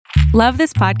Love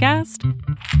this podcast?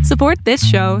 Support this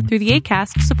show through the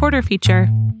Acast supporter feature.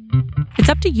 It's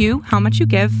up to you how much you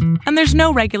give, and there's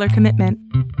no regular commitment.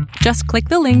 Just click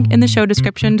the link in the show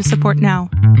description to support now.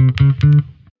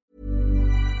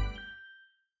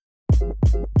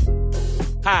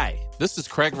 Hi, this is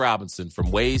Craig Robinson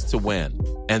from Ways to Win,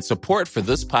 and support for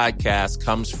this podcast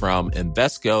comes from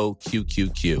Invesco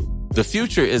QQQ. The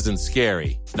future isn't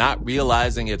scary. Not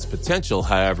realizing its potential,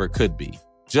 however, could be.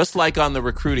 Just like on the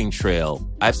recruiting trail,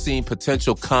 I've seen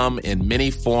potential come in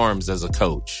many forms as a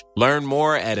coach. Learn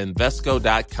more at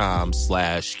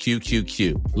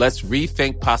Invesco.com/QQQ. Let's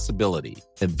rethink possibility.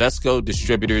 Invesco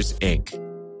Distributors, Inc.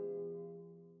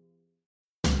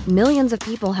 Millions of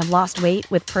people have lost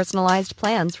weight with personalized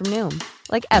plans from Noom.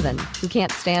 Like Evan, who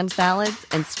can't stand salads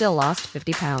and still lost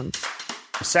 50 pounds.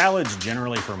 Salads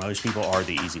generally for most people are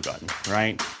the easy button,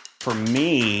 right? For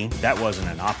me, that wasn't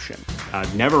an option.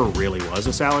 I never really was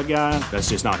a salad guy. That's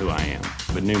just not who I am.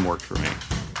 But Noom worked for me.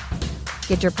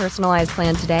 Get your personalized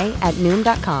plan today at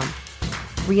Noom.com.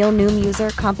 Real Noom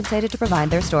user compensated to provide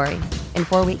their story. In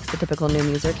 4 weeks, the typical Noom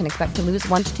user can expect to lose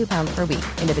 1 to 2 pounds per week.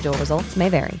 Individual results may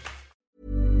vary.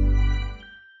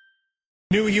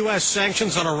 New U.S.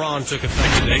 sanctions on Iran took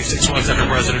effect today, 6 months after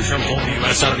President Trump pulled the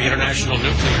U.S. out of the international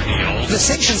nuclear deal. The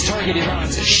sanctions target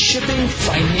Iran's shipping,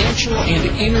 financial, and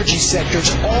energy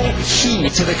sectors, all key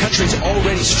to the country's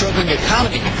already struggling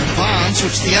economy. Bombs,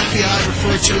 which the FBI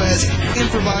referred to as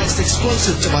improvised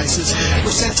explosive devices,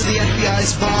 were sent to the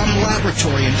FBI's bomb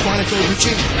laboratory in Quantico,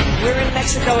 Virginia. We're in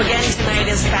Mexico again tonight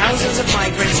as thousands of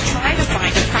migrants try to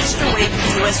find a faster way to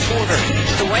the U.S. border.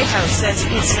 The White House says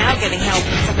it's now getting help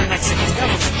from the Mexican government.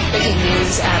 Breaking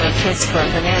news out of Pittsburgh.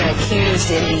 The man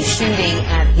accused in the shooting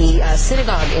at the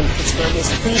synagogue in Pittsburgh is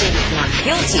pleading not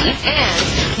guilty, and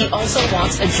he also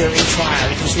wants a jury trial.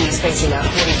 You can see he's facing a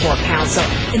 44-count. So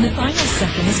in the final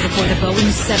seconds before the Boeing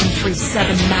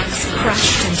 737 MAX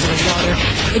crashed into the water,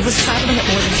 it was traveling at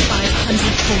more than 500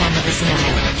 kilometers an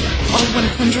hour. All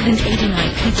 189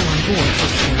 people on board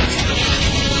were killed.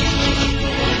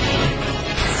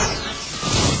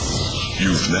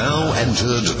 You've now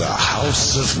entered the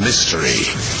House of Mystery.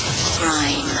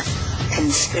 Crime,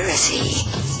 conspiracy,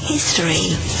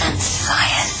 history, and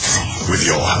science. With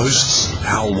your hosts,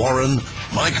 Hal Warren,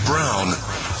 Mike Brown,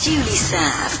 Julie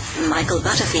Sav, Michael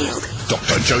Butterfield,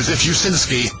 Dr. Joseph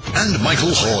Usinski, and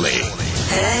Michael Hawley.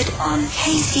 Heard on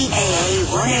KCAA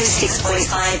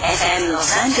 106.5 FM Los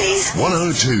Angeles,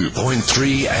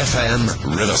 102.3 FM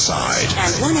Riverside, and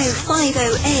 105.0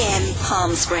 AM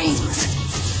Palm Springs.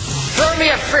 Throw me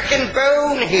a frickin'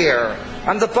 bone here.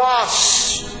 I'm the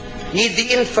boss. Need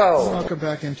the info. Welcome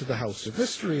back into the House of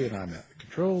Mystery, and I'm at the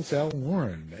controls, Al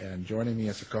Warren. And joining me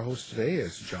as a co-host today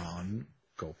is John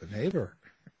Copenhaver.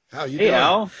 How you doing? Hey,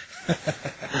 Al.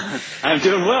 I'm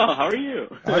doing well. How are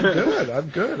you? I'm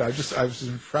good. I was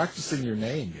practicing your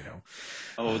name, you know.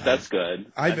 Oh, that's good.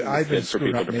 I've been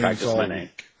screwing up names all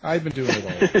week. I've been doing it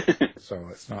all week. So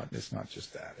it's not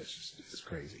just that. It's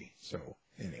crazy. So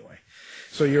anyway.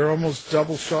 So you're almost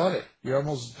double shotted.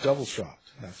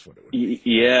 That's what it would be.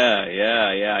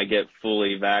 Yeah. I get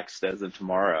fully vaxxed as of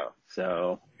tomorrow.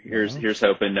 So here's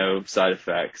hoping no side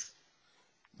effects.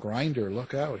 Grinder,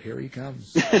 look out! Here he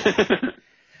comes. I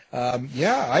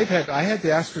had the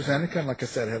AstraZeneca, and like I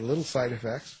said, it had little side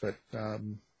effects, but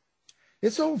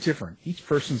it's all different. Each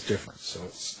person's different, so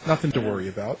it's nothing to worry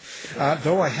about.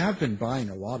 Though I have been buying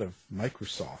a lot of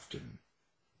Microsoft and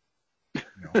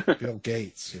Bill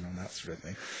Gates, that sort of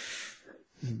thing.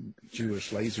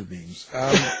 Jewish laser beams.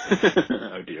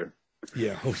 Oh dear.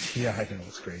 Yeah, I know,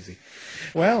 it's crazy.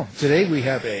 Well, today we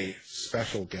have a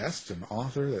special guest, an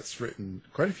author that's written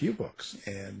quite a few books,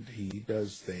 and he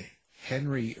does the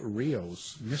Henry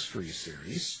Rios mystery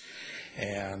series,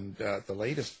 and the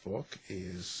latest book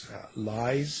is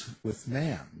Lies with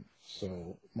Man.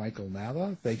 So, Michael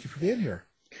Nava, thank you for being here.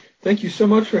 Thank you so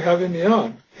much for having me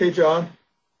on. Hey, John.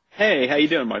 Hey, how you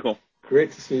doing, Michael?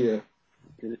 Great to see you.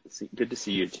 Good to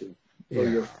see you too.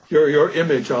 Yeah. Your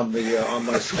image on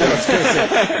my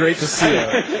screen. Great to see you.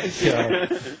 Yeah.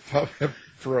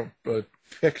 For a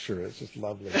picture, it's just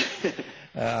lovely.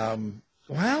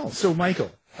 Wow. So,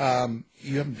 Michael,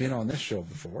 you haven't been on this show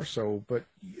before, but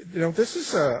this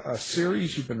is a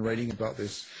series you've been writing about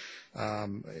this,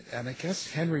 and I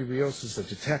guess Henry Rios is a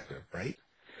detective, right?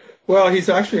 Well, he's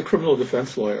actually a criminal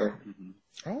defense lawyer.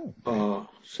 Oh.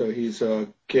 So he's a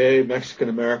gay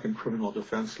Mexican-American criminal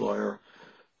defense lawyer.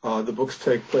 The books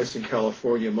take place in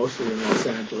California, mostly in Los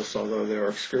Angeles, although there are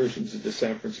excursions into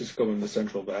San Francisco and the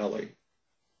Central Valley.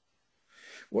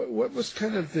 What was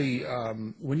kind of the,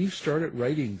 when you started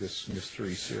writing this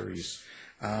mystery series,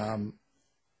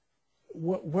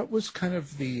 what was kind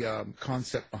of the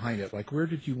concept behind it? Like, where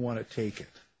did you want to take it?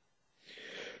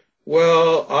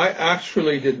 Well, I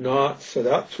actually did not set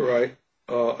out to write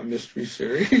a mystery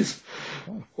series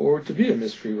or to be a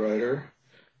mystery writer.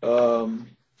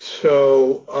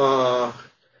 So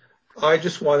I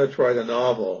just wanted to write a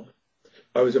novel.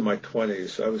 I was in my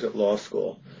 20s. I was at law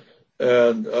school.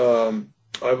 And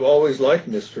I've always liked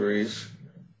mysteries.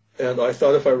 And I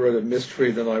thought if I wrote a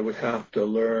mystery, then I would have to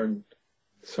learn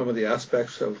some of the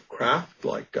aspects of craft,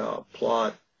 like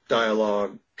plot,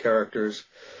 dialogue, characters,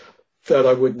 that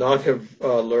I would not have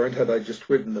learned had I just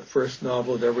written the first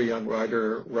novel that every young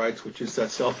writer writes, which is that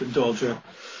self-indulgent,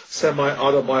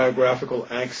 semi-autobiographical,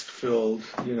 angst-filled,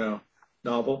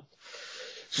 novel.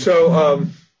 So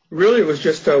really it was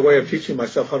just a way of teaching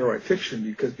myself how to write fiction,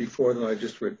 because before then I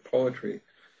just read poetry.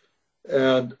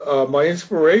 And my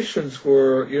inspirations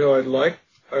were, I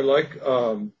like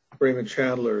Raymond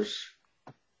Chandler's,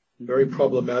 very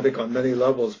problematic on many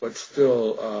levels, but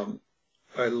still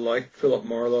I liked Philip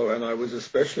Marlowe, and I was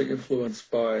especially influenced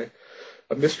by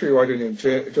a mystery writer named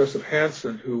Joseph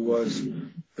Hansen, who was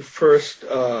the first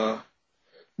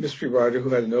mystery writer who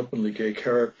had an openly gay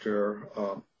character,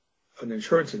 an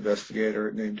insurance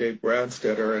investigator named Dave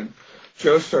Brandstetter. And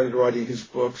Joe started writing his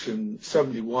books in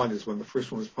 1971 is when the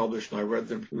first one was published, and I read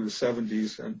them through the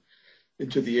 1970s and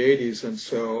into the 1980s. And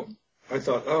so I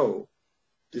thought, oh,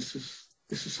 this is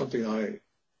something I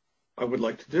would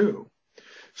like to do.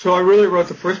 So I really wrote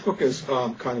the first book as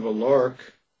kind of a lark,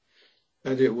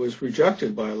 and it was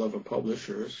rejected by 11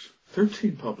 publishers.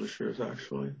 13 publishers,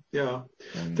 actually. Yeah.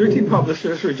 13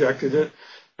 publishers rejected it.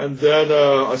 And then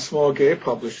a small gay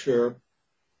publisher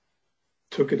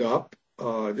took it up.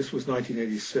 This was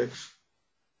 1986.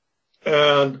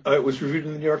 And it was reviewed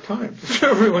in the New York Times.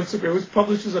 It was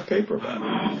published as a paperback.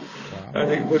 Wow.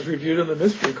 And it was reviewed in the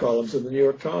mystery columns in the New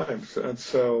York Times. And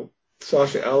so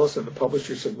Sasha Allison, the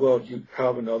publisher, said, well, do you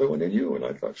have another one in you? And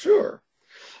I thought, sure.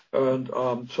 And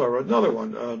so I wrote another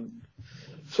one. And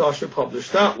Sasha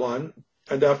published that one.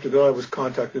 And after that, I was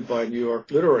contacted by a New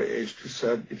York literary agent who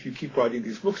said, if you keep writing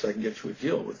these books, I can get you a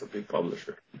deal with a big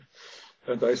publisher.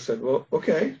 And I said, well,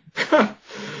 okay.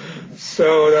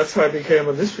 So that's how I became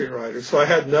a mystery writer. So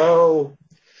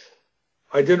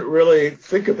I didn't really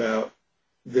think about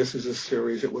this as a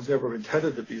series. It was never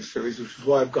intended to be a series, which is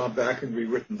why I've gone back and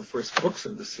rewritten the first books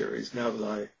in the series now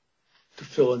that to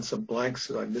fill in some blanks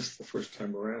that I missed the first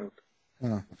time around.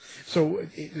 So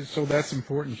that's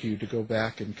important to you, to go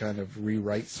back and kind of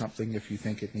rewrite something if you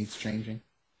think it needs changing?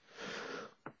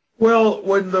 Well,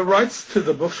 when the rights to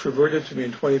the books reverted to me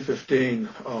in 2015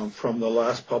 from the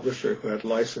last publisher who had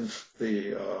licensed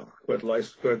the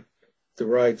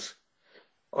rights,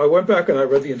 I went back and I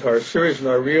read the entire series, and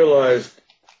I realized,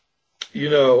 I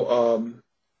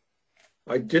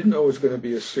didn't know it was going to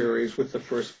be a series with the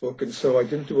first book, and so I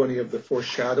didn't do any of the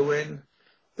foreshadowing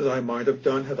that I might have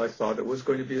done had I thought it was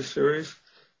going to be a series.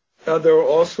 There were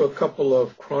also a couple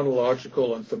of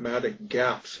chronological and thematic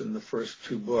gaps in the first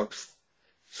two books.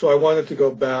 So I wanted to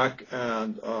go back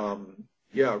and,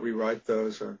 rewrite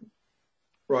those and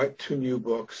write two new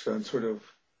books and sort of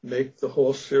make the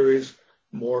whole series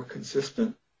more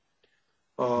consistent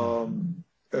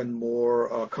and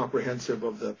more comprehensive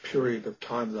of the period of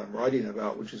time that I'm writing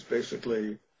about, which is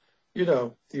basically,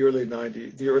 the early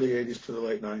 80s to the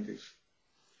late 90s.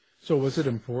 So was it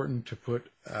important to put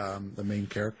the main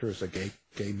character as a gay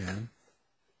man?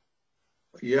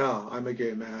 Yeah, I'm a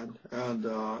gay man, and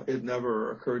it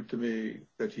never occurred to me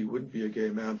that he wouldn't be a gay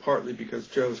man, partly because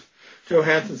Joe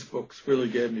Hansen's books really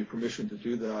gave me permission to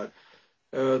do that,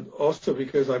 and also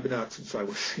because I've been out since I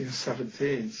was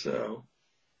 17, so,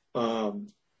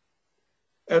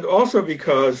 and also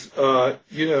because,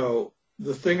 the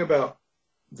thing about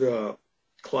the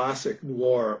classic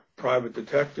noir private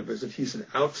detective is that he's an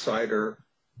outsider.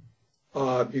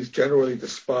 He's generally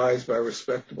despised by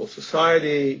respectable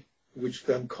society, which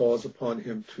then calls upon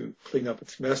him to clean up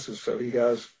its messes. So he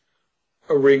has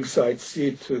a ringside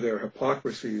seat to their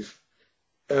hypocrisies.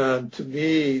 And to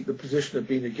me, the position of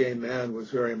being a gay man was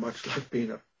very much like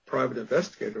being a private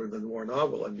investigator in the noir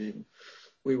novel. I mean,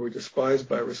 we were despised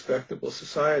by respectable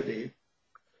society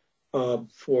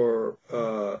for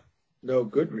no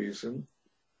good reason.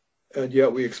 And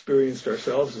yet we experienced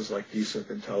ourselves as like decent,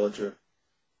 intelligent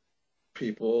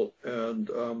people, and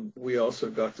we also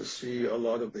got to see a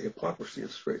lot of the hypocrisy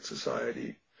of straight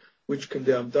society, which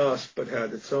condemned us but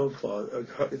had its own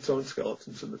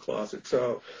skeletons in the closet.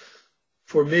 So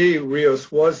for me,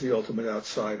 Rios was the ultimate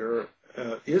outsider,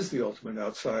 is the ultimate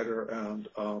outsider, and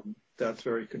that's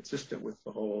very consistent with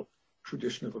the whole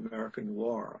tradition of American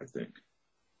noir, I think.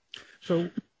 So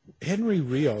Henry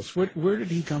Rios, where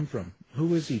did he come from?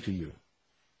 Who is he to you?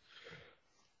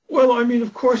 Well, I mean,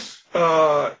 of course,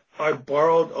 I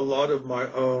borrowed a lot of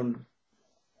my own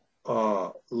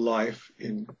life.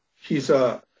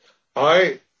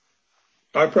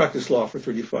 I practiced law for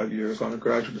 35 years. I'm a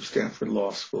graduate of Stanford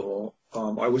Law School.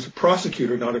 I was a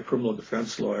prosecutor, not a criminal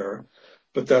defense lawyer,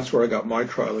 but that's where I got my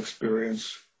trial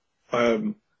experience.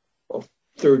 I'm a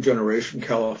third-generation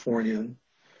Californian.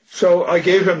 So I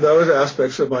gave him those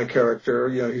aspects of my character.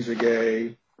 You know, he's a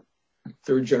gay,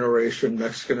 third-generation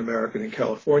Mexican-American in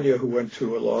California who went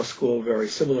to a law school very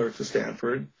similar to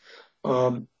Stanford,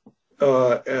 and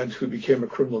who became a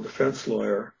criminal defense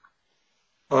lawyer.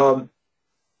 You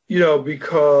know,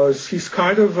 because he's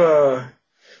kind of a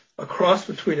cross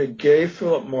between a gay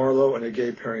Philip Marlowe and a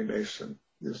gay Perry Mason.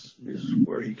 This is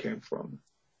where he came from.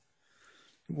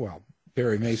 Well,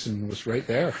 Perry Mason was right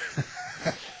there.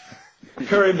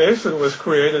 Perry Mason was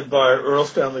created by Earl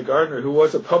Stanley Gardner, who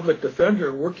was a public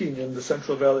defender working in the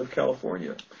Central Valley of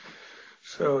California.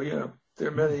 So, you know, there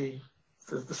are many,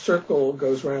 the circle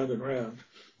goes round and round.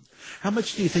 How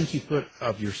much do you think you put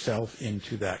of yourself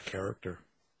into that character?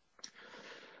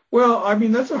 Well, I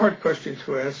mean, that's a hard question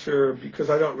to answer because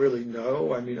I don't really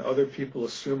know. I mean, other people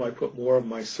assume I put more of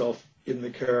myself in the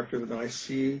character than I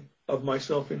see of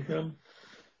myself in him.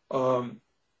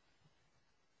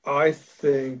 I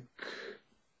think,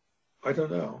 I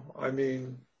don't know. I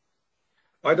mean,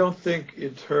 I don't think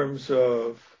in terms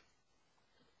of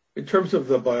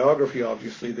the biography,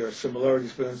 obviously there are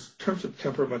similarities, but in terms of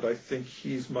temperament, I think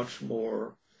he's much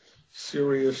more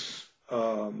serious,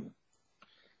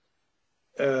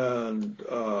 and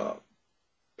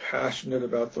passionate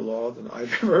about the law than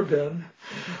I've ever been.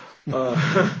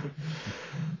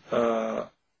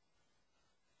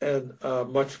 And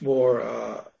much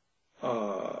more,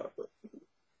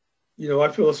 you know, I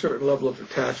feel a certain level of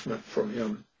attachment from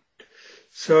him.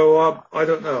 So I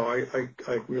don't know. I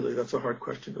really, that's a hard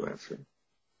question to answer.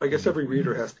 I guess every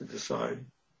reader has to decide.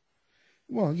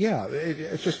 Well, yeah,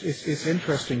 it's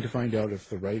interesting to find out if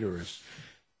the writer is,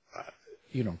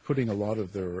 you know, putting a lot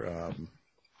of their, a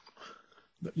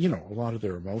lot of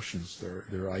their emotions,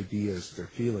 their ideas, their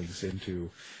feelings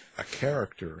into a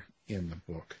character in the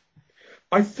book.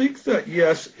 I think that,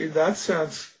 yes, in that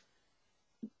sense,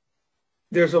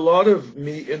 there's a lot of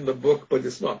me in the book, but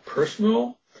it's not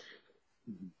personal.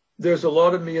 There's a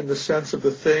lot of me in the sense of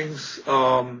the things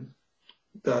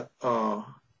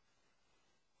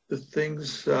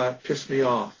that piss me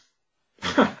off.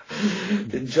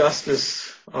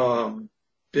 Injustice,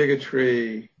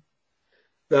 bigotry,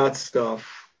 that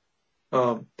stuff,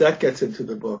 that gets into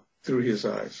the book through his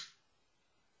eyes.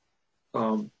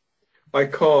 I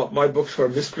call my books are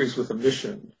mysteries with a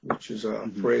mission, which is a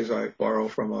phrase I borrow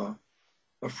from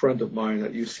a friend of mine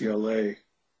at UCLA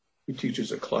who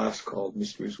teaches a class called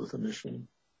Mysteries with a Mission.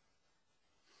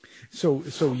 So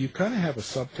you kind of have a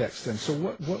subtext then. So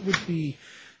what would be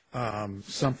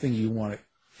something you want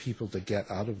people to get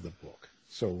out of the book?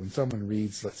 So when someone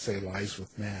reads, let's say, Lies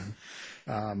with Man,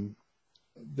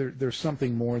 there's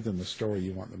something more than the story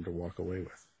you want them to walk away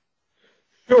with.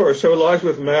 Sure. So Lies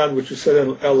with Man, which was set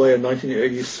in L.A. in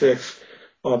 1986,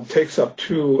 takes up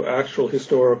two actual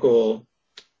historical,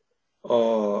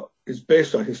 is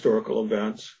based on historical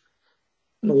events.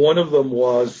 One of them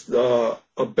was a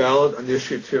ballot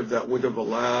initiative that would have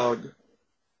allowed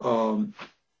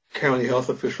county health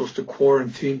officials to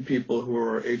quarantine people who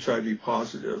are HIV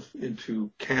positive into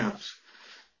camps.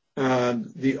 And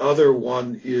the other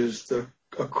one is the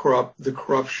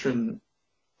corruption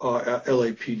at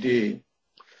LAPD.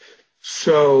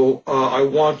 So I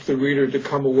want the reader to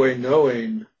come away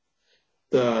knowing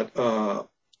that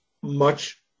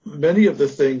many of the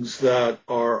things that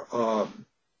are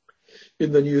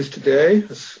in the news today,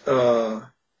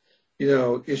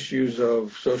 issues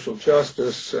of social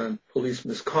justice and police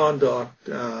misconduct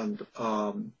and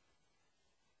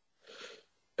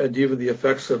even the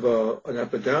effects of an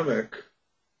epidemic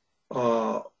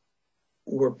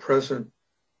were present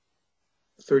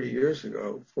 30 years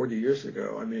ago, 40 years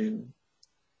ago. I mean,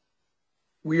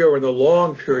 we are in a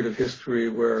long period of history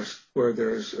where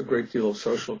there's a great deal of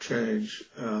social change,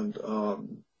 and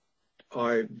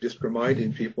I'm just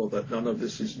reminding people that none of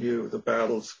this is new. The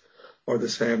battles are the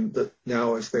same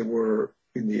now as they were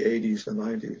in the 80s and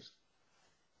 90s.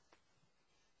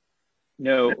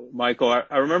 No, Michael,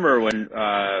 I remember when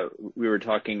we were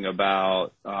talking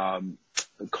about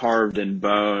Carved in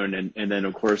Bone, and then,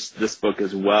 of course, this book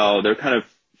as well. They're kind of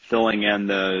filling in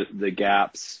the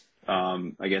gaps,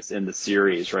 I guess, in the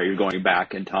series, right? You're going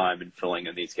back in time and filling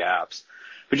in these gaps.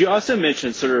 But you also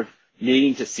mentioned sort of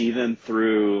needing to see them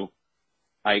through,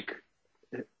 like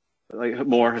like a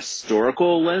more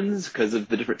historical lens because of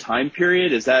the different time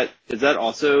period? Is that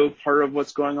also part of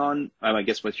what's going on? I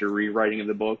guess with your rewriting of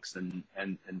the books and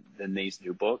then these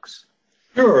new books.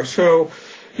 Sure. So,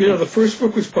 the first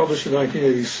book was published in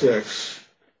 1986,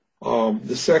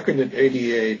 the second in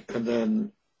 88, and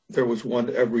then there was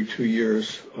one every 2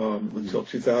 years until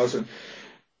 2000.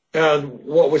 And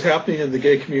what was happening in the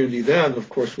gay community then, of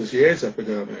course, was the AIDS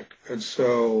epidemic. And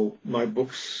so my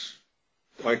books,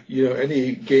 like,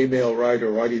 any gay male writer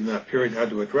writing in that period had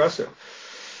to address it.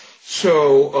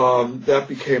 So that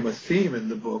became a theme in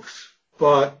the books.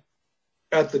 But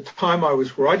at the time I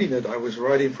was writing it, I was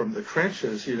writing from the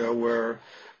trenches, where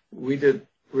we didn't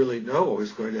really know what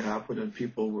was going to happen and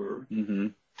people were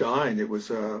dying. It was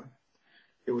a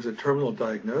terminal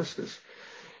diagnosis.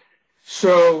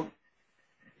 So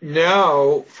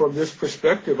now, from this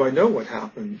perspective, I know what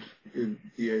happened in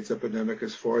the AIDS epidemic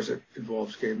as far as it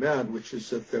involves gay men, which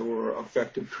is that there were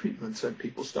effective treatments and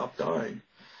people stopped dying.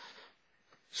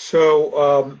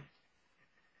 So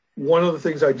one of the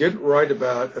things I didn't write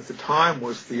about at the time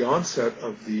was the onset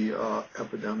of the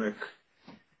epidemic,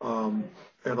 and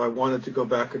I wanted to go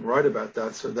back and write about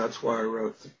that, so that's why I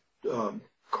wrote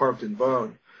Carved in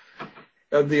Bone.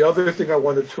 And the other thing I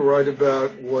wanted to write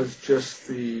about was just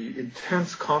the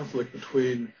intense conflict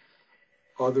between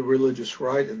the religious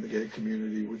right and the gay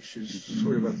community, which is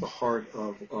sort of at the heart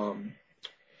of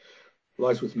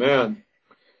Lies with Man.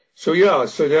 So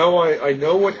so now I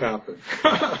know what happened.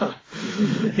 I'm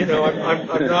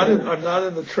not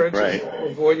in the trenches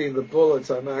avoiding the bullets.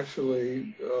 I'm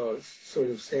actually sort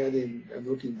of standing and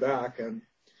looking back, and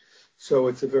so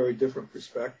it's a very different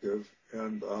perspective.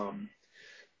 And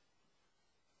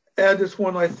it's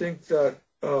one I think that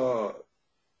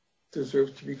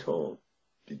deserves to be told,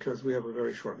 because we have a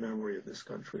very short memory in this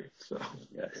country. So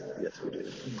yes, we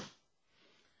do.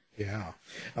 Yeah.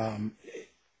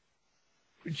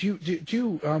 Do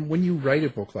you when you write a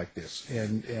book like this,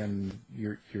 and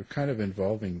you're kind of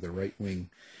involving the right-wing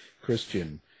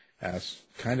Christian as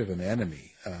kind of an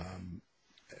enemy,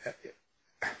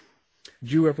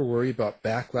 do you ever worry about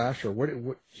backlash, or what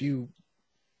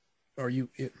are you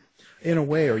in a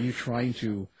way, are you trying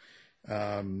to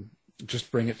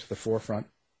just bring it to the forefront?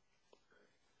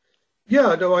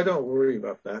 Yeah, no, I don't worry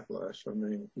about backlash. I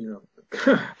mean,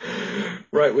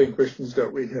 right-wing Christians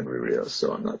don't read Henry Rios,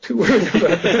 so I'm not too worried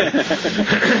about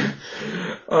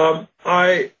that.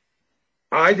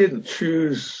 I didn't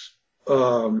choose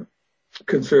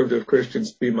conservative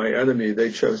Christians to be my enemy.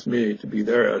 They chose me to be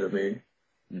their enemy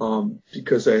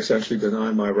because they essentially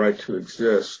deny my right to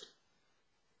exist.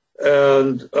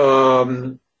 And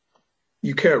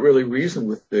you can't really reason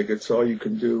with bigots. All you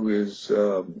can do is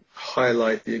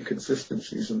highlight the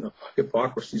inconsistencies and the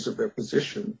hypocrisies of their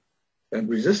position and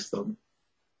resist them.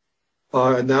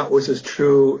 And that was as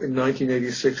true in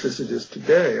 1986 as it is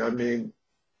today. I mean,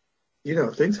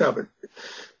 things happen.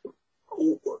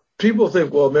 People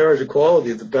think, well, marriage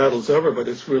equality, the battle's over, but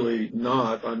it's really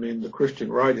not. I mean, the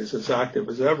Christian right is as active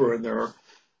as ever, and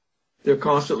they're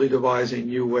constantly devising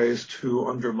new ways to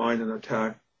undermine and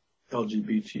attack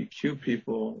LGBTQ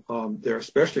people. They're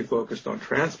especially focused on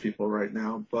trans people right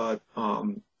now, but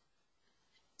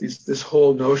this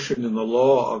whole notion in the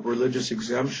law of religious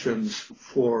exemptions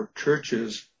for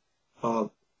churches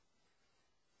that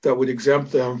would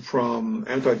exempt them from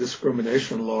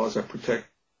anti-discrimination laws that protect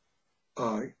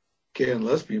gay and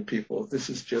lesbian people, this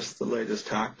is just the latest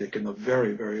tactic in a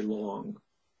very, very long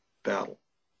battle.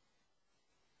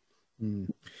 Where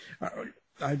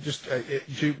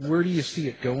do you see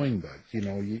it going, Bud?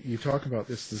 You talk about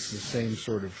this is the same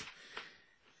sort of,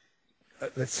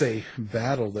 let's say,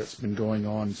 battle that's been going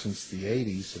on since the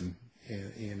 80s, and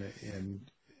in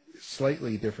a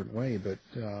slightly different way, but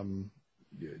do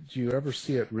you ever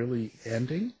see it really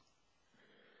ending?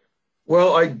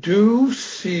 Well, I do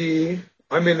see,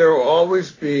 there will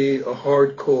always be a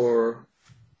hardcore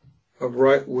of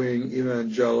right-wing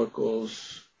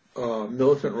evangelicals,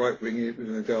 militant right-wing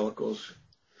evangelicals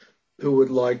who would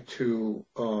like to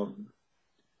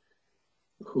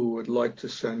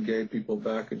send gay people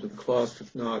back into the closet,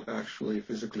 if not actually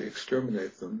physically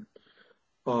exterminate them.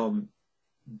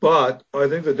 But I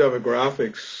think the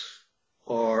demographics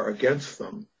are against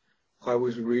them. I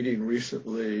was reading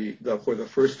recently that for the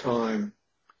first time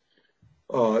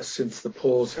since the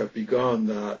polls have begun,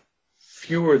 that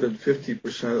fewer than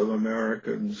 50% of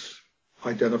Americans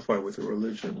identify with a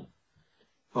religion.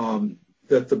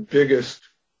 That the biggest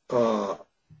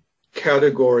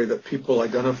category that people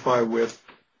identify with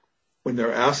when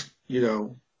they're asked,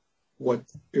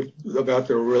 about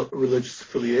their religious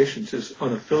affiliations is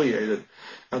unaffiliated.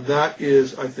 And that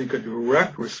is, I think, a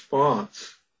direct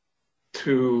response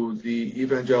to the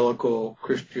evangelical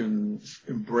Christians'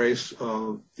 embrace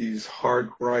of these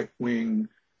hard right-wing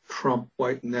Trump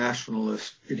white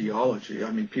nationalist ideology.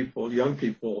 I mean, young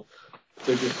people,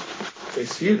 they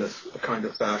see it as a kind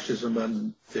of fascism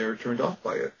and they're turned off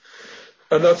by it.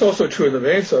 And that's also true in the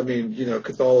mainstream. I mean,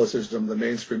 Catholicism, the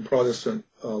mainstream Protestant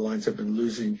lines have been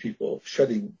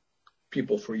shedding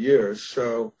people for years.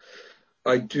 So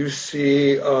I do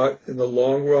see in the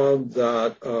long run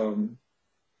that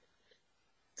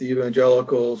the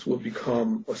evangelicals will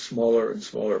become a smaller and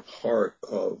smaller part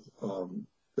of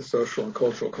the social and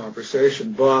cultural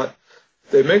conversation, but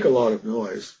they make a lot of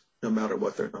noise no matter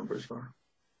what their numbers are.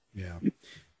 Yeah.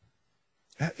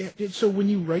 So when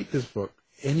you write this book,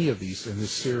 any of these in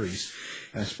this series,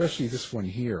 and especially this one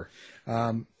here,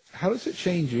 how does it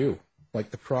change you?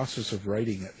 Like the process of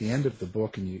writing at the end of the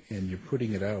book and you're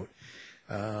putting it out.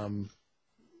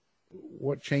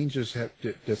 What changes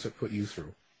does it put you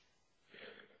through?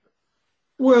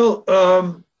 Well,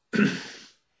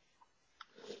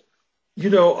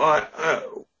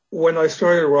 when I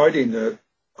started writing it,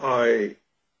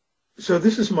 so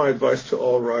this is my advice to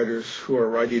all writers who are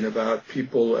writing about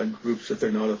people and groups that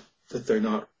they're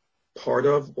not part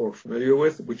of or familiar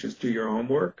with, which is do your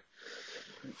homework.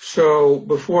 So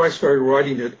before I started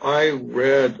writing it, I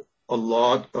read a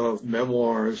lot of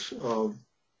memoirs of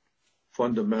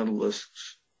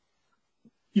fundamentalists,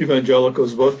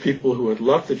 evangelicals, both people who had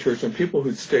left the church and people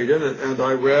who'd stayed in it. And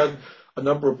I read a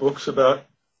number of books about,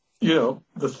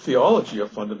 the theology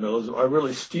of fundamentalism. I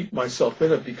really steeped myself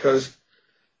in it because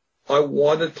I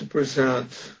wanted to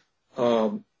present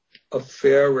a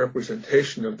fair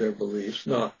representation of their beliefs,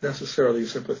 not necessarily a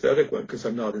sympathetic one because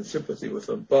I'm not in sympathy with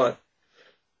them, but,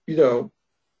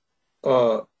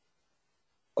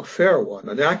 a fair one,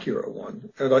 an accurate one.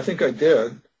 And I think I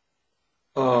did.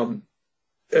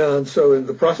 And so in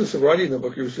the process of writing the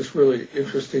book, it was just really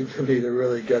interesting to me to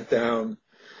really get down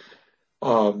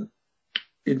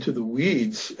into the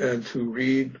weeds and to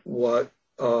read what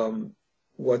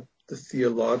the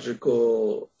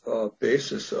theological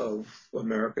basis of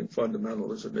American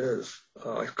fundamentalism is.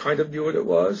 I kind of knew what it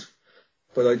was,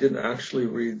 but I didn't actually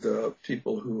read the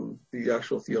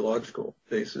actual theological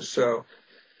basis. So,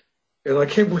 and I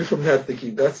came away from that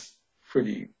thinking that's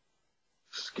pretty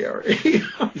scary.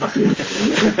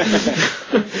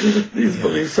 These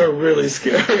beliefs are really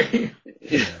scary.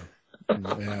 Yeah,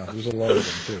 there's a lot of them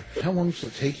too. How long does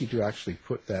it take you to actually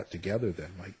put that together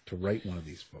then, like to write one of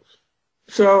these books?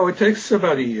 So it takes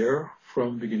about a year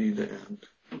from beginning to end.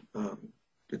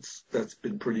 That's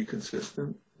been pretty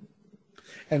consistent.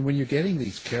 And when you're getting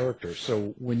these characters,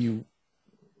 so when you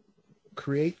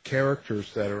create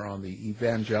characters that are on the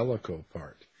evangelical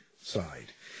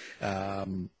side,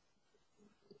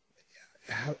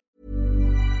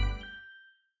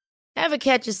 Ever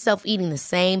catch yourself eating the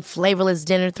same flavorless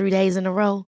dinner 3 days in a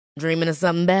row? Dreaming of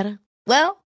something better?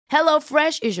 Well,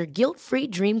 HelloFresh is your guilt-free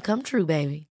dream come true,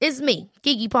 baby. It's me,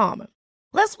 Keke Palmer.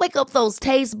 Let's wake up those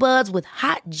taste buds with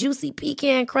hot, juicy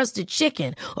pecan-crusted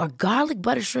chicken or garlic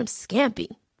butter shrimp scampi.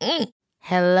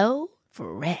 Hello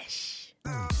Fresh.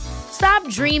 Stop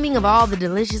dreaming of all the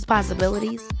delicious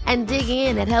possibilities and dig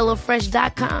in at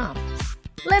HelloFresh.com.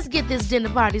 Let's get this dinner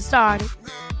party started.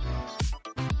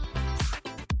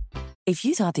 If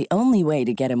you thought the only way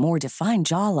to get a more defined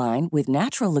jawline with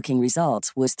natural-looking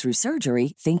results was through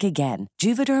surgery, think again.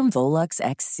 Juvederm Volux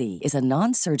XC is a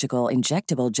non-surgical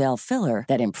injectable gel filler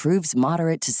that improves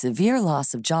moderate to severe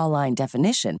loss of jawline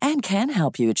definition and can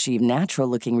help you achieve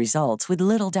natural-looking results with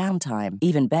little downtime.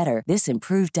 Even better, this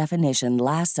improved definition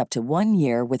lasts up to 1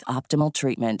 year with optimal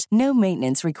treatment. No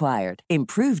maintenance required.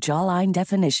 Improve jawline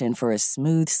definition for a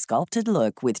smooth, sculpted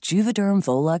look with Juvederm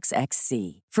Volux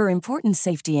XC. For important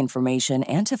safety information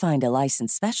and to find a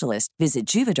licensed specialist, visit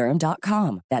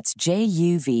Juvederm.com. That's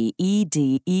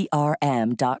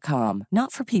JUVEDERM.com.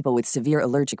 Not for people with severe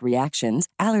allergic reactions,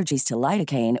 allergies to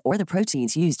lidocaine, or the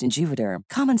proteins used in Juvederm.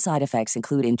 Common side effects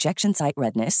include injection site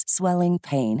redness, swelling,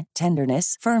 pain,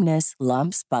 tenderness, firmness,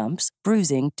 lumps, bumps,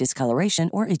 bruising, discoloration,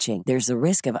 or itching. There's a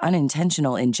risk of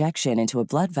unintentional injection into a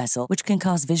blood vessel, which can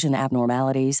cause vision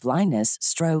abnormalities, blindness,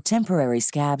 stroke, temporary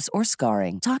scabs, or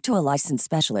scarring. Talk to a licensed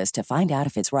specialist to find out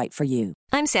if it's right for you.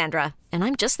 I'm Sandra, and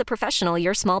I'm just the professional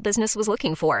your small business was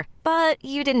looking for. But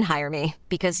you didn't hire me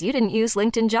because you didn't use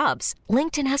LinkedIn Jobs.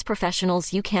 LinkedIn has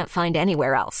professionals you can't find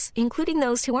anywhere else, including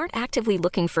those who aren't actively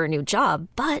looking for a new job,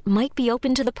 but might be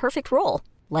open to the perfect role,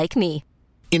 like me.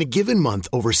 In a given month,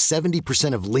 over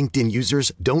 70% of LinkedIn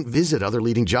users don't visit other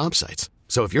leading job sites.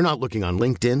 So if you're not looking on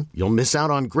LinkedIn, you'll miss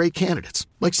out on great candidates,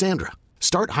 like Sandra.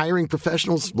 Start hiring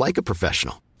professionals like a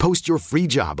professional. Post your free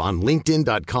job on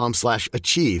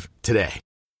linkedin.com/achieve today.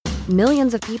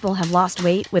 Millions of people have lost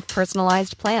weight with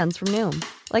personalized plans from Noom.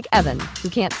 Like Evan, who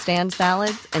can't stand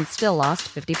salads and still lost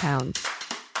 50 pounds.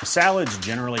 Salads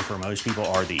generally for most people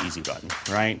are the easy button,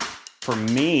 right? For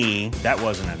me, that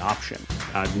wasn't an option.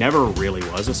 I never really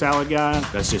was a salad guy.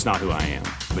 That's just not who I am.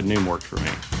 But Noom worked for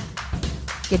me.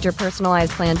 Get your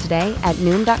personalized plan today at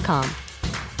Noom.com.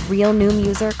 Real Noom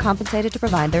user compensated to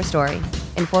provide their story.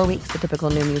 In 4 weeks, the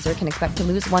typical Noom user can expect to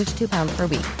lose 1 to 2 pounds per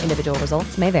week. Individual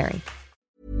results may vary.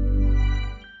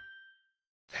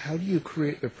 How do you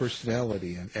create the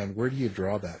personality, and where do you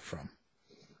draw that from?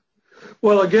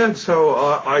 Well, again, so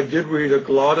I did read a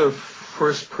lot of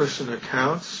first-person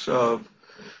accounts of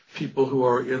people who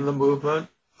are in the movement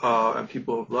and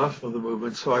people who have left from the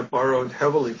movement, so I borrowed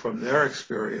heavily from their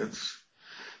experience.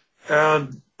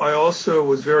 And I also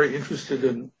was very interested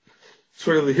in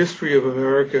sort of the history of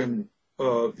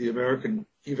the American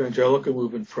evangelical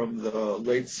movement from the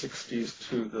late 60s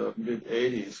to the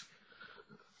mid-80s.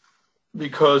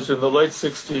 Because in the late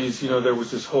 60s, there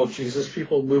was this whole Jesus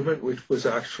People movement, which was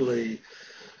actually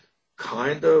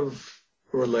kind of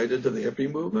related to the hippie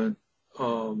movement.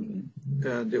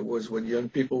 And it was when young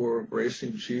people were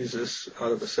embracing Jesus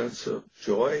out of a sense of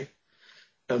joy.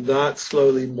 And that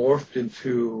slowly morphed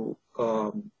into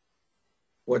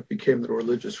what became the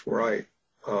religious right.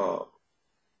 So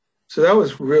that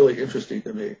was really interesting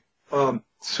to me.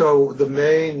 So the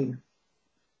main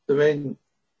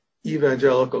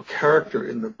evangelical character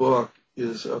in the book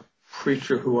is a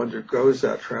preacher who undergoes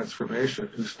that transformation,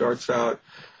 who starts out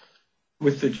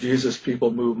with the Jesus People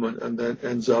movement and then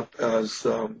ends up as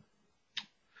the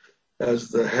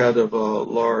head of a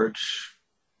large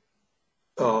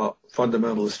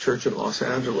fundamentalist church in Los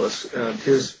Angeles, and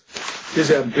his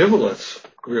ambivalence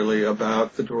really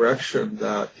about the direction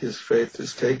that his faith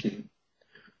is taking,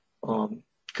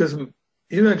 because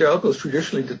evangelicals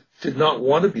traditionally did not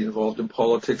want to be involved in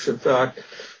politics. In fact,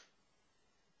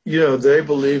 they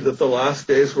believed that the last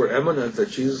days were imminent, that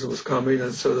Jesus was coming,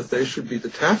 and so that they should be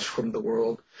detached from the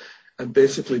world and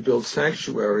basically build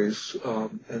sanctuaries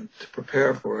and to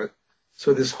prepare for it.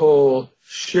 So this whole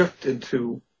shift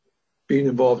into being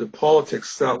involved in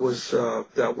politics, that was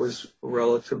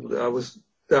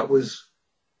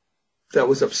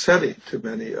upsetting to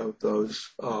many of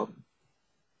those.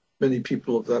 Many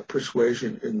people of that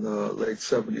persuasion in the late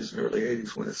 70s and early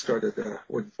 80s when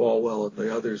Falwell and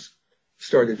the others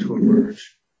started to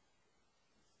emerge.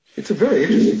 It's a very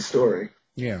interesting story.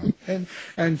 Yeah,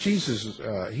 and Jesus,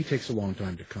 he takes a long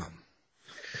time to come.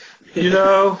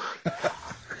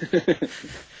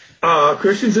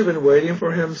 Christians have been waiting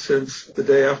for him since the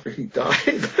day after he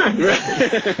died.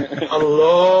 A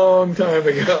long time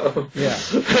ago. Yeah.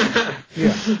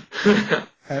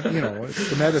 And, it's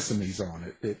the medicine he's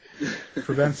on. It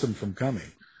prevents him from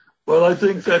coming. Well, I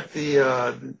think that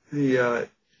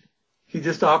he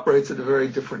just operates at a very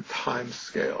different time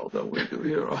scale than we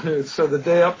do. So the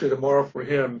day after tomorrow for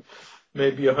him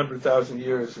may be 100,000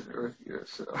 years in Earth years.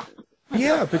 So.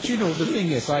 Yeah, but the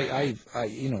thing is,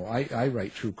 I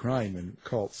write true crime and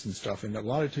cults and stuff, and a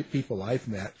lot of people I've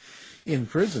met in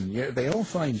prison, they all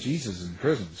find Jesus in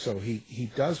prison, so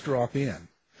he does drop in.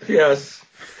 Yes.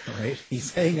 Right?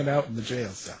 He's hanging out in the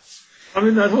jail cells. I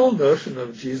mean, that whole notion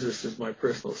of Jesus as my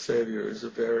personal savior is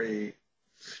a very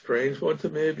strange one to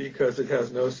me because it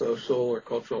has no social or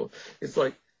cultural. It's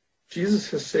like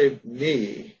Jesus has saved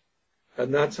me,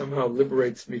 and that somehow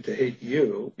liberates me to hate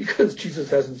you because Jesus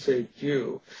hasn't saved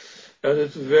you. And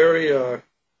it's it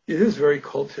is very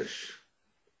cultish.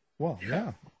 Well,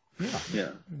 yeah.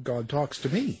 God talks to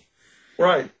me.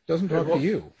 Right. Doesn't talk to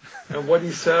you. And what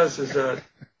he says is that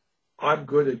I'm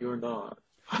good and you're not.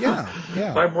 Yeah.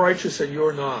 I'm righteous and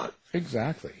you're not.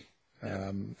 Exactly.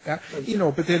 But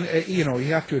then, you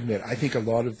have to admit, I think a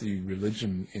lot of the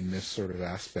religion in this sort of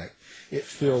aspect, it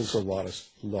fills a lot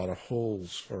of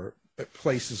holes or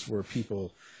places where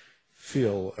people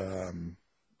feel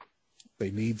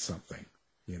they need something,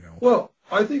 Well,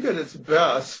 I think at its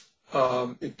best,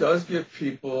 it does give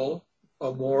people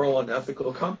a moral and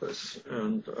ethical compass.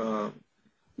 And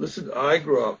listen, I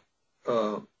grew up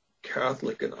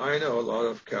Catholic, and I know a lot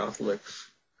of Catholics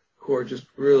who are just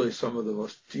really some of the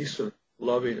most decent,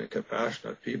 loving, and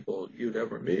compassionate people you'd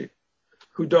ever meet,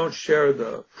 who don't share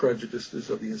the prejudices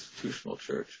of the institutional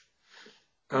church.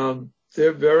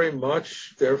 They're very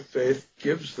much, their faith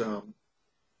gives them,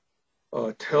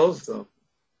 tells them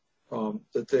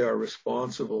that they are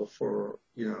responsible for,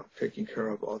 taking care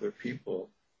of other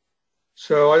people.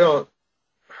 So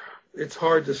it's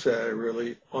hard to say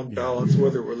really on balance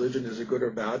whether religion is a good or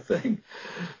bad thing,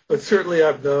 but certainly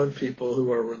I've known people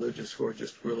who are religious who are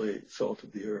just really salt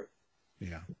of the earth.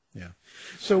 Yeah.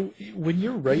 So when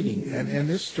you're writing, and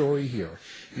this story here,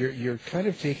 you're kind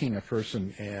of taking a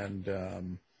person, and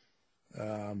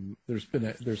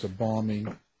there's a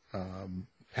bombing,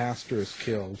 pastor is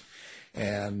killed,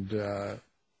 and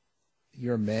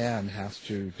your man has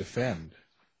to defend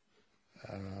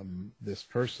this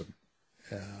person.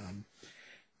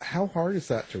 How hard is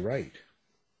that to write?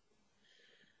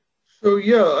 So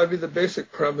yeah, I mean the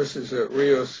basic premise is that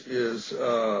Rios is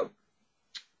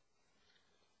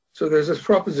so there's this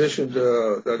proposition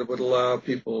that it would allow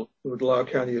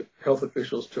county health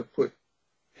officials to put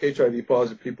HIV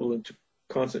positive people into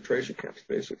concentration camps,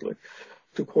 basically,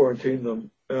 to quarantine them.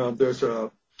 There's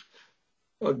a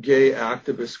gay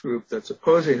activist group that's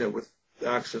opposing it with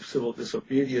acts of civil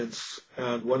disobedience,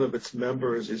 and one of its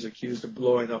members is accused of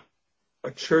blowing up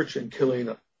a church and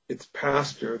killing its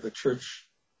pastor. The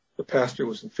pastor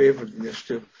was in favor of the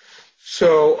initiative.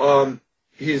 So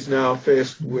he's now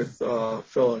faced with a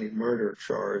felony murder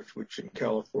charge, which in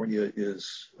California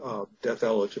is death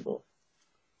eligible.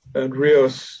 And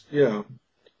Rios,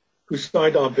 who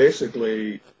signed on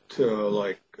basically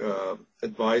to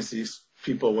advise these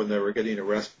people when they were getting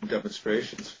arrested in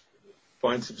demonstrations,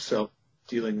 finds himself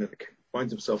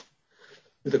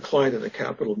with a client in a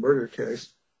capital murder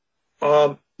case.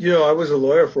 I was a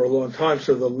lawyer for a long time,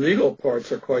 so the legal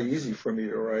parts are quite easy for me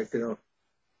to write. They don't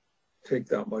take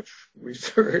that much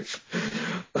research.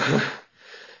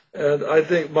 And I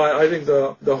think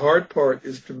the hard part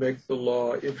is to make the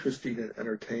law interesting and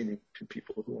entertaining to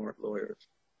people who aren't lawyers.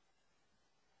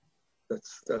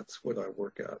 That's what I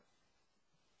work at.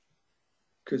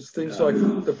 Because things like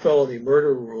the felony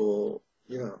murder rule,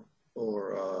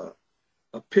 or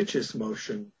a pitches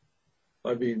motion,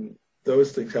 I mean,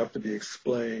 those things have to be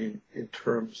explained in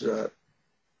terms that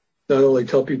not only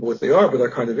tell people what they are, but are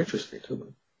kind of interesting to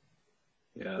them.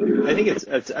 Yeah, I think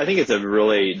it's a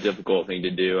really difficult thing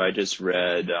to do. I just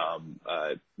read a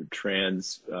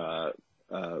trans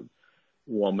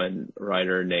woman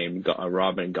writer named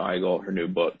Robin Geigel, her new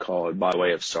book called By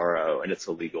Way of Sorrow, and it's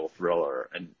a legal thriller,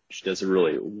 and she does a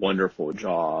really wonderful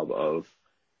job of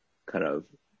kind of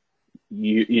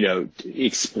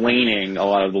explaining a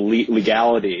lot of the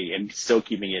legality and still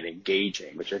keeping it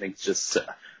engaging, which I think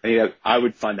I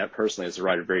would find that personally as a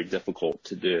writer very difficult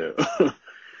to do.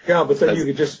 Yeah, but then you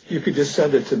could just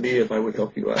send it to me if I would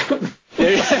help you out.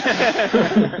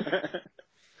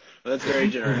 That's very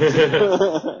generous.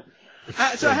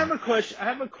 So I have a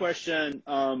question.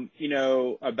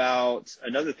 About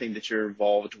another thing that you're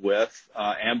involved with,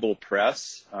 Amble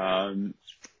Press,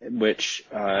 which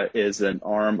is an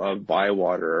arm of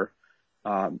Bywater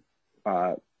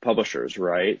Publishers,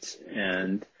 right?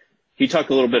 And can you talk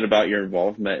a little bit about your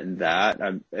involvement in that?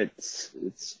 It's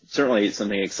certainly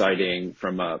something exciting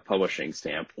from a publishing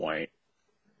standpoint.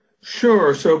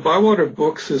 Sure. So Bywater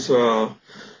Books is a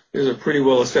pretty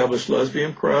well-established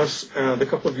lesbian press, and a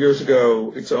couple of years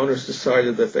ago, its owners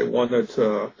decided that they wanted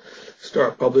to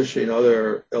start publishing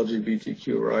other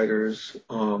LGBTQ writers.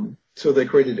 So they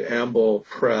created Amble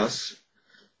Press,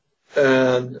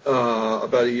 and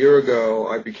about a year ago,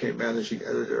 I became managing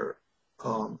editor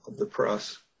of the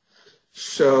press.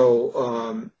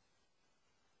 So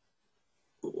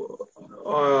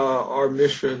our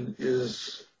mission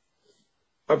is,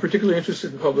 I'm particularly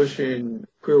interested in publishing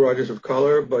queer writers of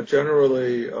color, but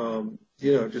generally,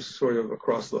 just sort of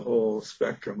across the whole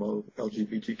spectrum of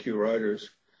LGBTQ writers.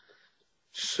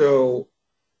 So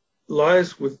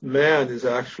Lies with Man is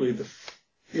actually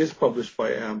is published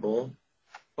by Amble.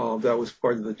 That was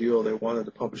part of the deal. They wanted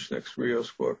to publish the next Rios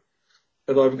book.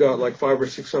 And I've got like 5 or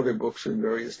 6 other books in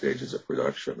various stages of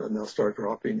production, and they'll start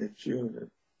dropping in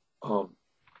June. And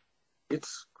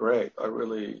it's great. I'm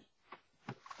really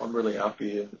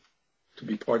happy to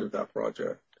be part of that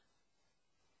project.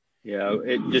 Yeah,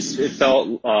 it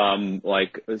felt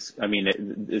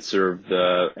it's sort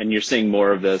of and you're seeing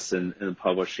more of this in the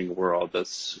publishing world,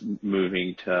 that's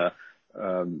moving to,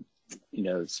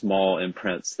 small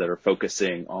imprints that are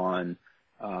focusing on,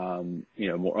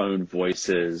 more own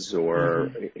voices,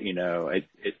 or,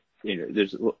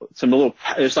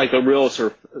 there's like a real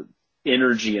sort of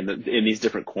energy in these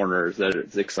different corners that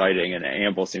it's exciting, and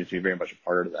Amble seems to be very much a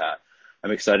part of that. I'm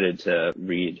excited to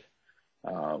read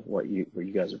what you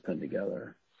guys are putting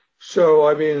together. So,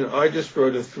 I just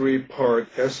wrote a 3-part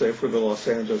essay for the Los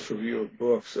Angeles Review of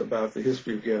Books about the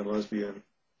history of gay and lesbian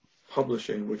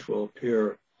publishing, which will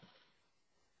appear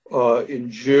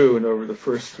in June, over the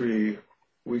first 3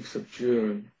 weeks of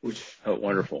June.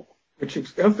 Wonderful. which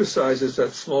emphasizes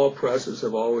that small presses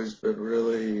have always been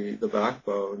really the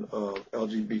backbone of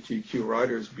LGBTQ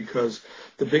writers because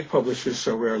the big publishers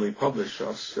so rarely publish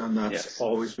us, and that's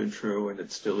always been true, and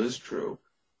it still is true.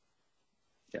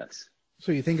 Yes.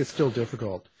 So you think it's still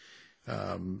difficult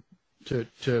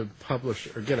to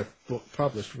publish or get a book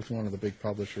published with one of the big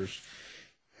publishers?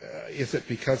 Is it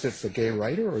because it's a gay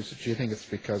writer, or do you think it's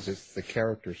because the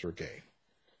characters are gay?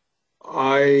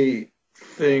 I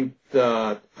think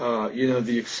that,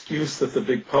 the excuse that the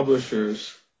big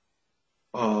publishers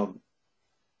make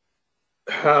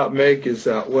is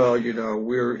that, well,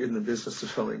 we're in the business of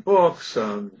selling books,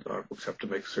 and our books have to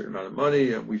make a certain amount of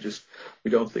money, and we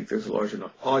don't think there's a large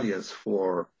enough audience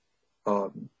for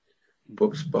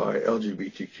books by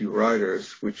LGBTQ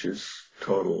writers, which is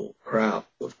total crap,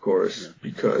 of course,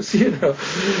 because,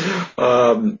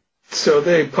 so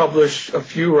they publish a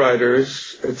few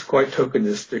writers. It's quite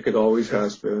tokenistic. It always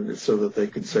has been. It's so that they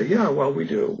can say, yeah, well, we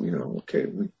do. Okay,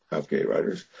 we have gay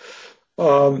writers.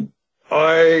 I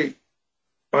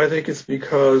think it's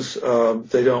because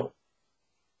they don't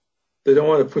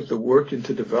want to put the work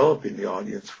into developing the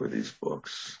audience for these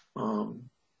books.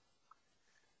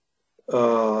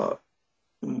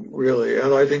 Really,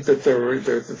 and I think that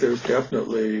there's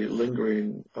definitely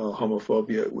lingering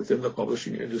homophobia within the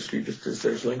publishing industry, just as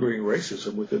there's lingering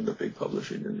racism within the big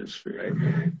publishing industry. Right?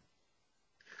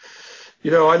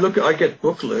 I get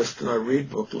book list and I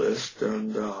read book list,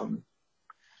 and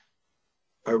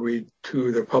I read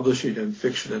too their publishing and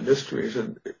fiction and mysteries,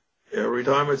 and every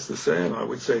time it's the same. I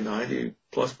would say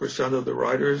 90+% of the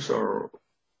writers are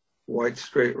white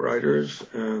straight writers,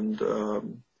 and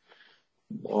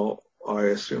I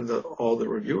assume that all the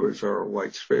reviewers are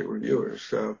white straight reviewers.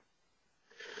 So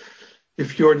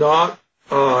if you're a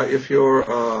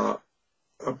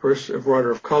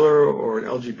writer of color or an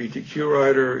LGBTQ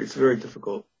writer, it's very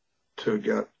difficult to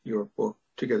get your book,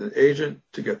 to get an agent,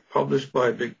 to get published by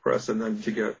a big press, and then to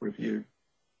get reviewed.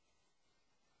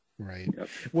 Right. Yep.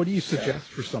 What do you suggest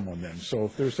for someone then? So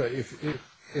if there's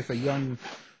if a young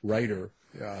writer,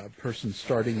 person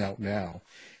starting out now,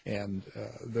 and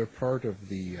they're part of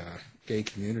the gay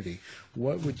community,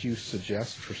 what would you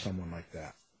suggest for someone like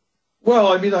that? Well,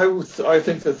 I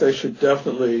think that they should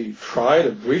definitely try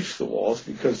to breach the walls,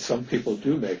 because some people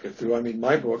do make it through.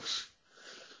 My books,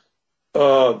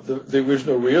 the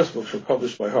original Rios books were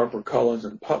published by HarperCollins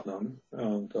and Putnam,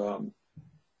 and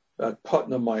at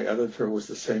Putnam, my editor was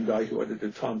the same guy who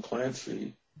edited Tom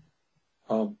Clancy.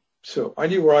 So I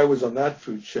knew where I was on that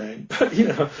food chain, but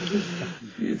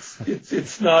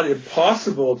it's not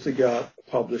impossible to get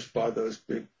published by those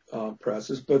big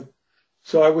presses. But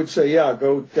so I would say,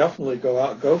 definitely go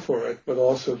out, go for it, but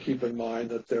also keep in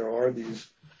mind that there are these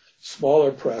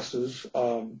smaller presses,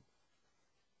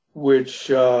 which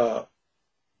in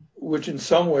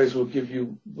some ways will give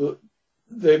you.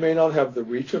 They may not have the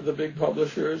reach of the big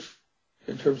publishers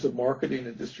in terms of marketing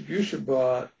and distribution,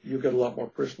 but you get a lot more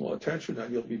personal attention,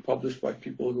 and you'll be published by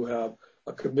people who have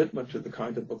a commitment to the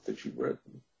kind of book that you've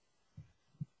written.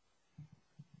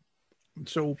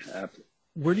 So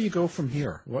where do you go from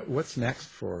here? What's next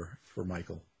for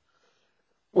Michael?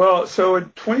 Well, so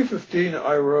in 2015,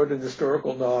 I wrote an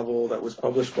historical novel that was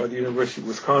published by the University of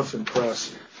Wisconsin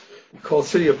Press called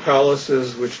City of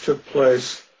Palaces, which took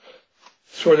place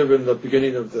sort of in the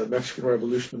beginning of the Mexican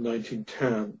Revolution of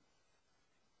 1910.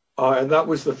 And that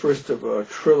was the first of a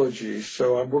trilogy.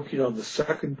 So I'm working on the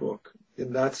second book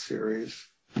in that series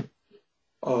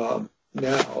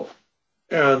now.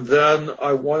 And then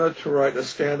I wanted to write a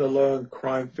standalone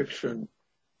crime fiction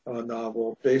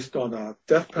novel based on a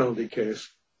death penalty case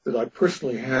that I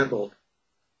personally handled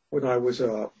when I was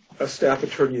a staff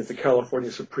attorney at the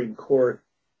California Supreme Court,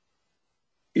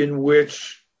 in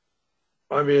which,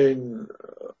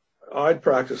 I'd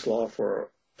practiced law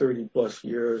for 30 plus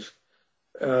years.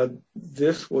 And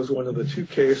this was one of the two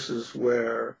cases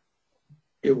where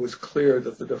it was clear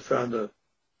that the defendant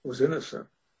was innocent.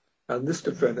 And this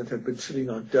defendant had been sitting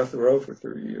on death row for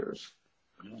 30 years.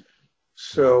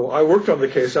 So I worked on the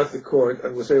case at the court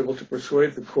and was able to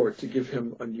persuade the court to give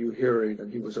him a new hearing, and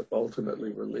he was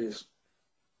ultimately released.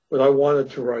 But I wanted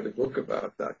to write a book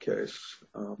about that case.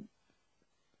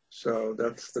 So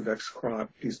that's the next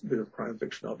bit of crime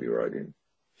fiction I'll be writing.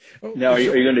 Now, are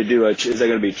you going to do is that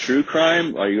going to be true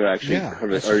crime? Or are you actually,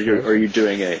 are you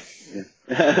doing a?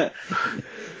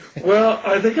 Well,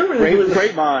 I think I'm going to do it.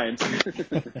 Great minds.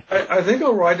 I think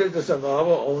I'll write it as a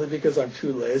novel only because I'm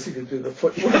too lazy to do the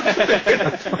footwork.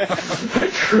 A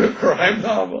true crime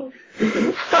novel.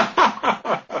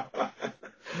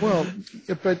 Well,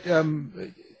 but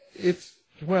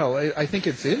Well, I think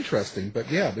it's interesting,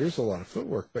 but yeah, there's a lot of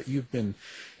footwork. But you've been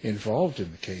involved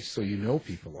in the case, so you know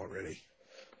people already.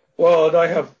 Well, and I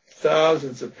have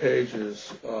thousands of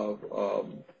pages of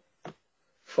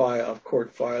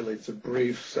court filings and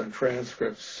briefs and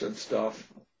transcripts and stuff.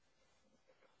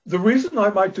 The reason I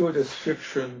might do it as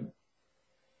fiction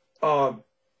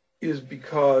is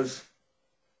because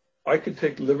I could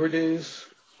take liberties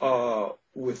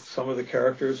with some of the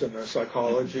characters and their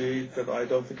psychology that I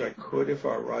don't think I could if I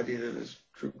were writing it as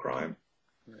true crime.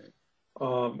 Right.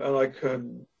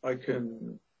 And I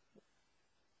can,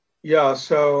 yeah.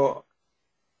 So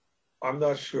I'm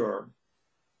not sure.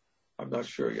 I'm not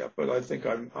sure yet, but I think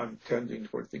I'm tending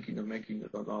toward thinking of making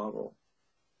it a novel.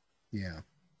 Yeah.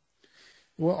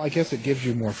 Well, I guess it gives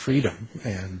you more freedom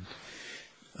and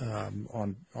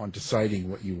on deciding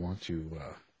what you want to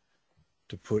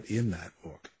put in that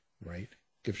book, right?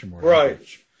 Gives you more right,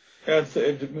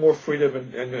 and more freedom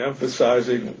and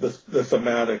emphasizing the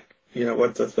thematic,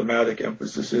 what the thematic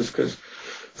emphasis is, because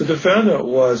the defendant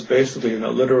was basically an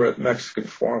illiterate Mexican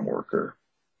farm worker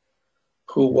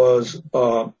who was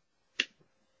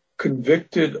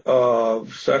convicted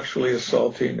of sexually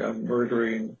assaulting and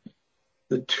murdering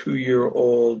the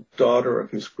 2-year-old daughter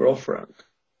of his girlfriend.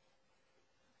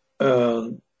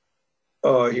 And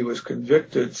he was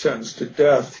convicted, sentenced to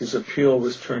death. His appeal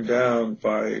was turned down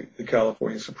by the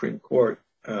California Supreme Court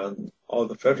and all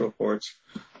the federal courts.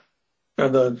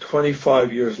 And then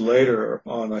 25 years later,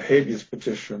 on a habeas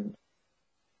petition,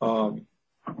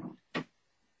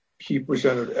 he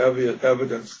presented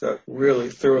evidence that really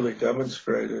thoroughly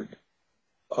demonstrated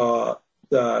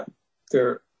that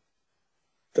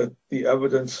the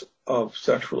evidence of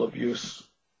sexual abuse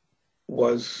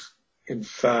was, in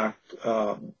fact,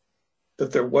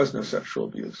 that there was no sexual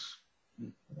abuse.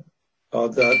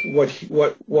 That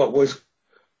what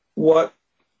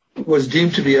was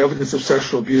deemed to be evidence of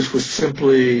sexual abuse was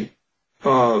simply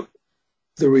the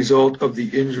result of the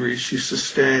injuries she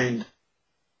sustained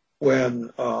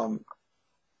when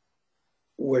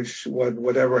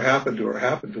whatever happened to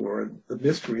her. And the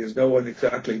mystery is no one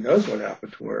exactly knows what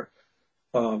happened to her.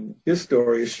 His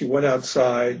story is she went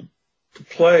outside to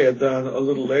play, and then a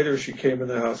little later she came in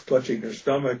the house clutching her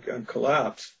stomach and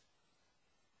collapsed.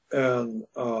 And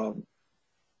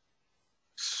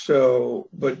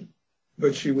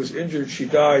but she was injured. She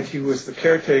died. He was the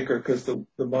caretaker because the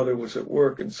mother was at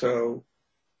work, and so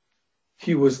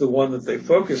he was the one that they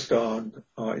focused on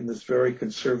in this very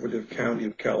conservative county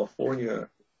of California.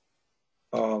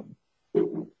 But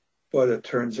it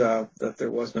turns out that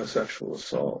there was no sexual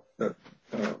assault.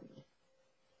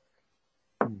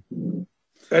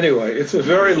 Anyway, it's a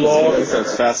very long.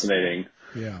 That's fascinating.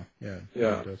 Yeah. It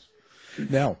does.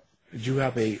 Now, did you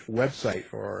have a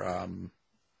website or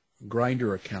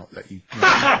Grindr account that you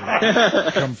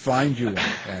can come find you on?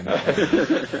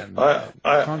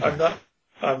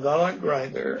 I'm not on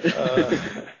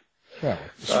Grindr. Well,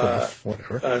 Scruff,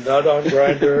 whatever. I'm not on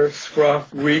Grindr, Scruff,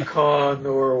 Recon,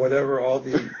 or whatever. All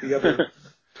the other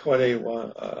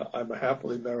 21. I'm a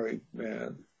happily married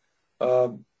man.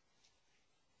 But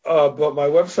my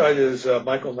website is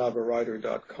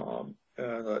michaelnavawriter.com,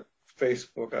 and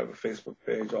Facebook, I have a Facebook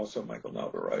page, also Michael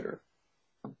Nava Writer.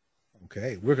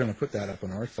 Okay, we're going to put that up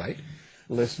on our site.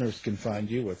 Listeners can find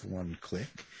you with one click,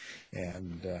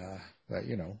 and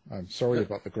I'm sorry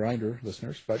about the Grindr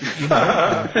listeners, but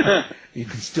you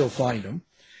can still find them.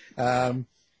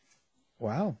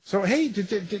 Wow. So, hey,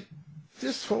 did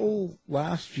this whole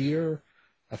last year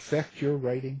affect your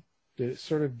writing? Did it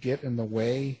sort of get in the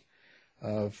way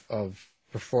of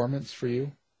performance for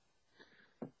you?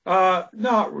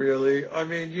 Not really. I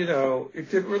mean, it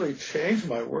didn't really change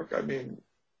my work. I mean,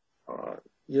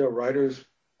 writers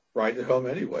write at home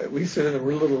anyway. We sit in the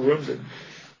little rooms and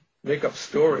make up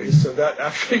stories, so that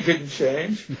actually didn't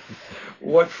change.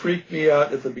 What freaked me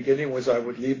out at the beginning was I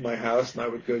would leave my house and I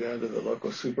would go down to the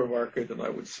local supermarket and I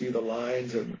would see the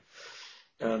lines and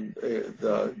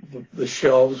the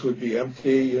shelves would be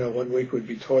empty. 1 week would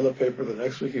be toilet paper, the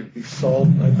next week it would be salt.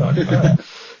 And I thought,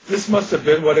 this must have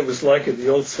been what it was like in the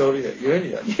old Soviet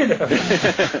Union.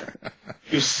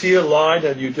 You see a line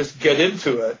and you just get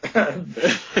into it,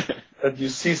 and you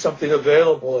see something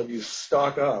available and you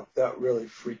stock up. That really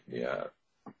freaked me out.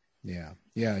 Yeah.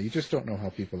 You just don't know how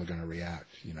people are going to react.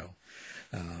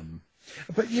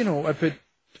 But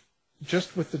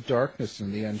just with the darkness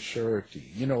and the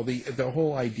unsurety, the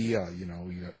whole idea, you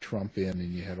got Trump in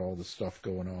and you had all this stuff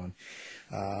going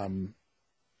on.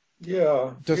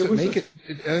 Does it make it,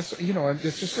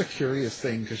 it's just a curious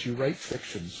thing because you write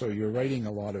fiction, so you're writing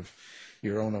a lot of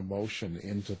your own emotion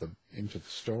into the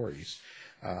stories.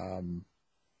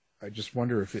 I just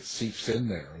wonder if it seeps in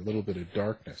there, a little bit of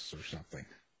darkness or something.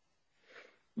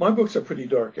 My books are pretty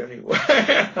dark anyway.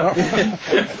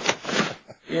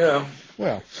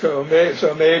 Well, so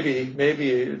maybe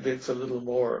it's a little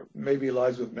more. Maybe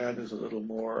Lies with Man is a little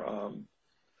more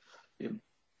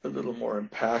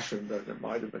impassioned than it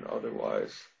might have been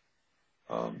otherwise.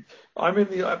 I mean,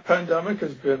 the pandemic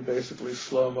has been basically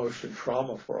slow motion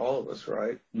trauma for all of us,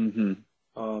 right? Mm-hmm.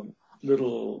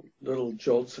 Little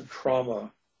jolts of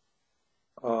trauma.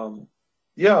 I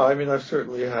mean, I've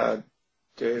certainly had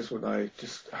days when I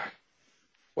just,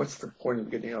 what's the point of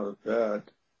getting out of bed?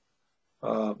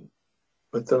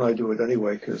 But then I do it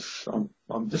anyway because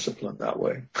I'm disciplined that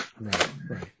way.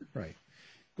 Right.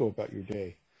 Go about your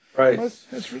day. Right. Well,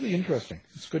 that's really interesting.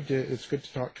 It's good to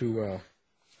talk to an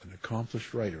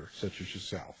accomplished writer such as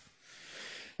yourself.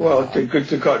 Well, good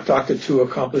to talk to two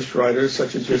accomplished writers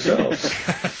such as yourselves.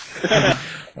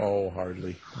 Oh,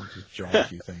 hardly. I'll just jaw a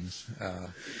few things.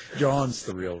 John's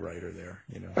the real writer there,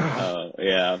 you know.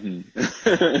 Yeah. And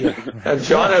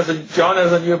John has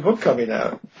a new book coming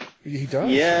out. He does.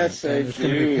 Yes, and I there's do.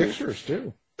 going to be pictures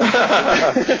too.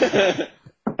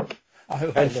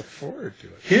 I look forward to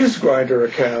it. His Grindr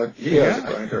account. He has a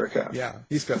Grindr account. Yeah,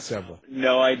 he's got several.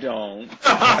 No, I don't.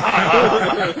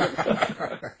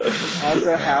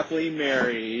 Also happily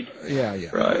married. Yeah.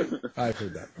 Right. I've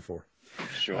heard that before.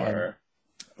 Sure.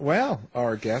 Well,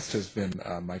 our guest has been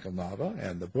Michael Nava,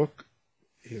 and the book,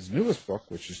 his newest book,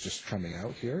 which is just coming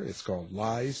out here, it's called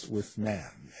Lies with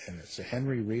Man, and it's a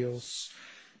Henry Rios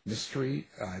mystery.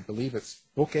 I believe it's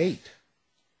book 8.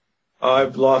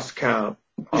 I've lost count,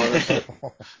 honestly.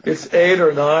 It's 8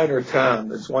 or 9 or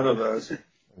 10. It's one of those.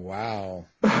 Wow.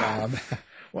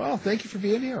 Well, thank you for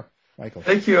being here, Michael.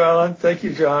 Thank you, Alan. Thank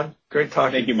you, John. Great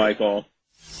talking. Thank you, Michael.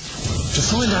 To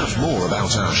find out more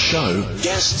about our show,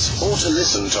 guests, or to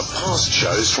listen to past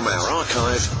shows from our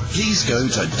archive, please go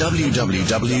to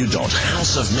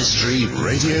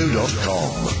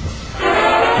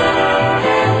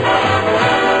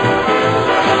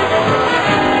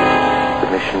www.houseofmysteryradio.com. The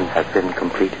mission has been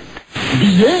completed.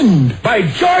 The end! By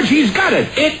George, he's got it!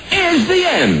 It is the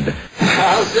end!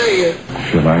 I'll say it.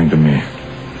 If you're lying to me,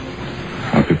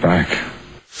 I'll be back.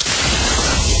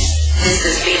 This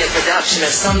has been a production of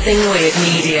Something Weird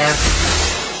Media.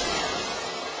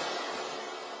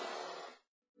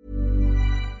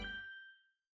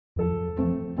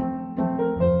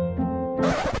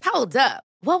 Hold up.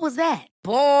 What was that?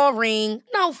 Boring.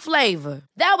 No flavor.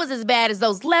 That was as bad as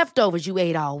those leftovers you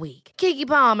ate all week. Keke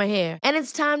Palmer here, and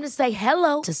it's time to say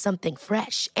hello to something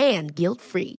fresh and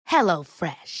guilt-free. Hello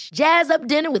Fresh. Jazz up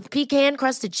dinner with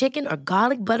pecan-crusted chicken or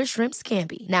garlic butter shrimp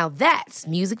scampi. Now that's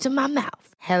music to my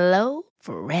mouth. Hello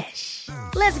Fresh.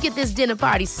 Let's get this dinner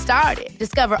party started.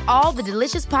 Discover all the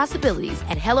delicious possibilities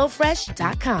at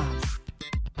HelloFresh.com.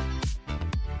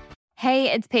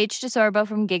 Hey, it's Paige DeSorbo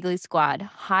from Giggly Squad.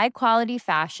 High quality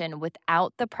fashion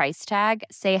without the price tag.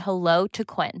 Say hello to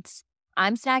Quince.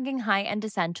 I'm snagging high-end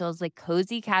essentials like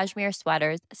cozy cashmere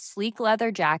sweaters, sleek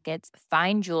leather jackets,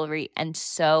 fine jewelry, and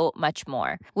so much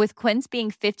more. With Quince being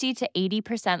 50 to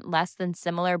 80% less than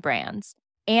similar brands.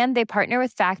 And they partner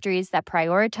with factories that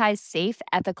prioritize safe,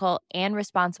 ethical, and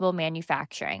responsible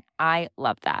manufacturing. I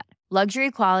love that.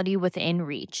 Luxury quality within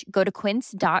reach. Go to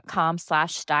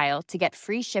quince.com/style to get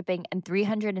free shipping and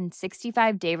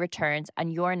 365-day returns on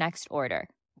your next order.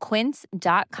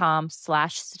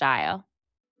 Quince.com/style.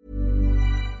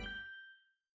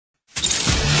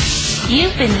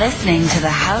 You've been listening to the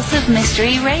House of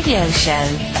Mystery radio show.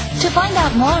 To find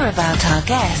out more about our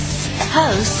guests,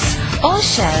 hosts, or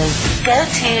shows, go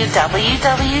to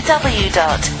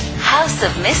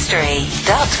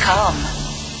www.houseofmystery.com.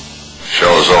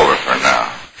 Show's over for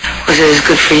now. Was it as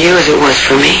good for you as it was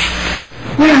for me?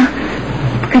 Well,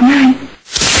 good night.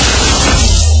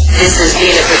 This has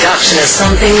been a production of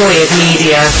Something Weird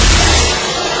Media.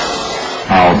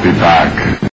 I'll be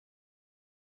back.